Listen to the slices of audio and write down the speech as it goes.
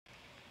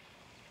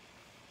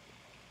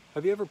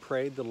Have you ever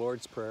prayed the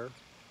Lord's Prayer?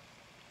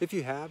 If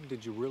you have,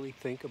 did you really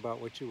think about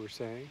what you were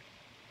saying?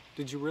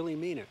 Did you really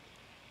mean it?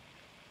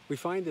 We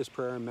find this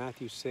prayer in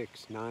Matthew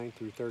 6, 9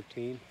 through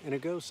 13, and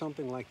it goes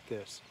something like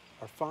this.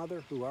 Our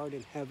Father who art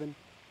in heaven,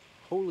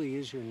 holy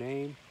is your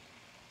name.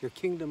 Your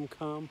kingdom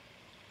come,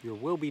 your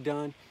will be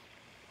done.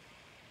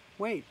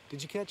 Wait,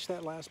 did you catch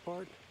that last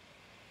part?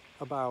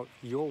 About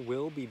your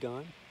will be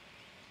done?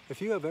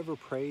 If you have ever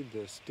prayed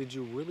this, did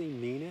you really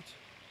mean it?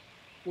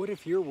 What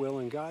if your will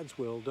and God's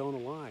will don't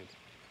align?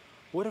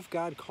 What if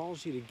God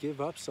calls you to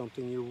give up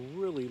something you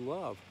really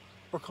love,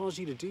 or calls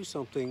you to do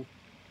something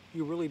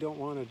you really don't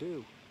want to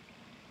do?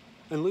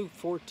 In Luke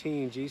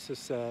 14, Jesus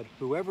said,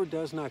 "Whoever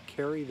does not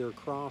carry their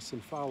cross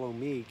and follow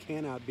me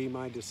cannot be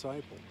my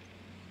disciple."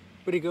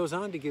 But he goes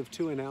on to give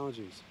two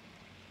analogies.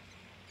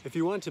 If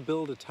you want to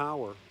build a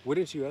tower,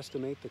 wouldn't you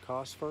estimate the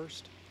cost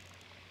first?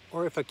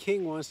 Or if a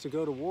king wants to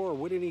go to war,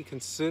 wouldn't he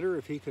consider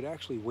if he could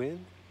actually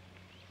win?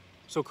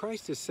 So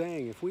Christ is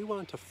saying, if we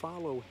want to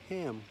follow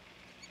him,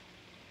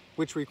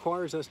 which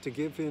requires us to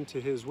give in to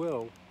his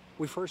will,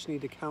 we first need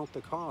to count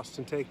the cost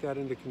and take that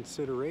into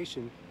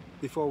consideration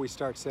before we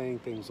start saying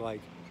things like,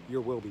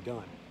 your will be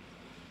done.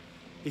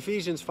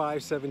 Ephesians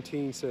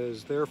 5:17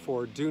 says,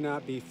 "Therefore do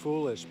not be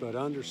foolish, but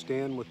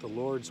understand what the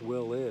Lord's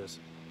will is."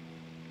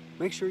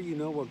 Make sure you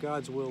know what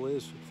God's will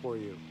is for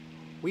you.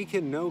 We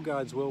can know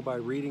God's will by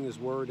reading his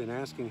word and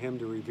asking him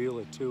to reveal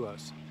it to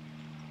us.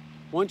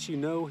 Once you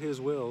know his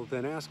will,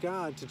 then ask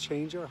God to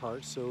change our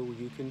hearts so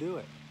you can do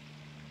it.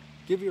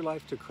 Give your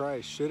life to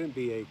Christ shouldn't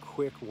be a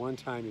quick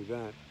one-time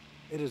event.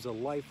 It is a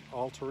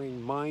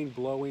life-altering,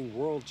 mind-blowing,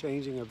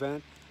 world-changing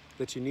event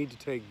that you need to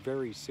take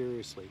very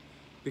seriously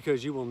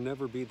because you will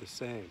never be the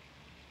same.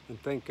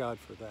 And thank God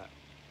for that.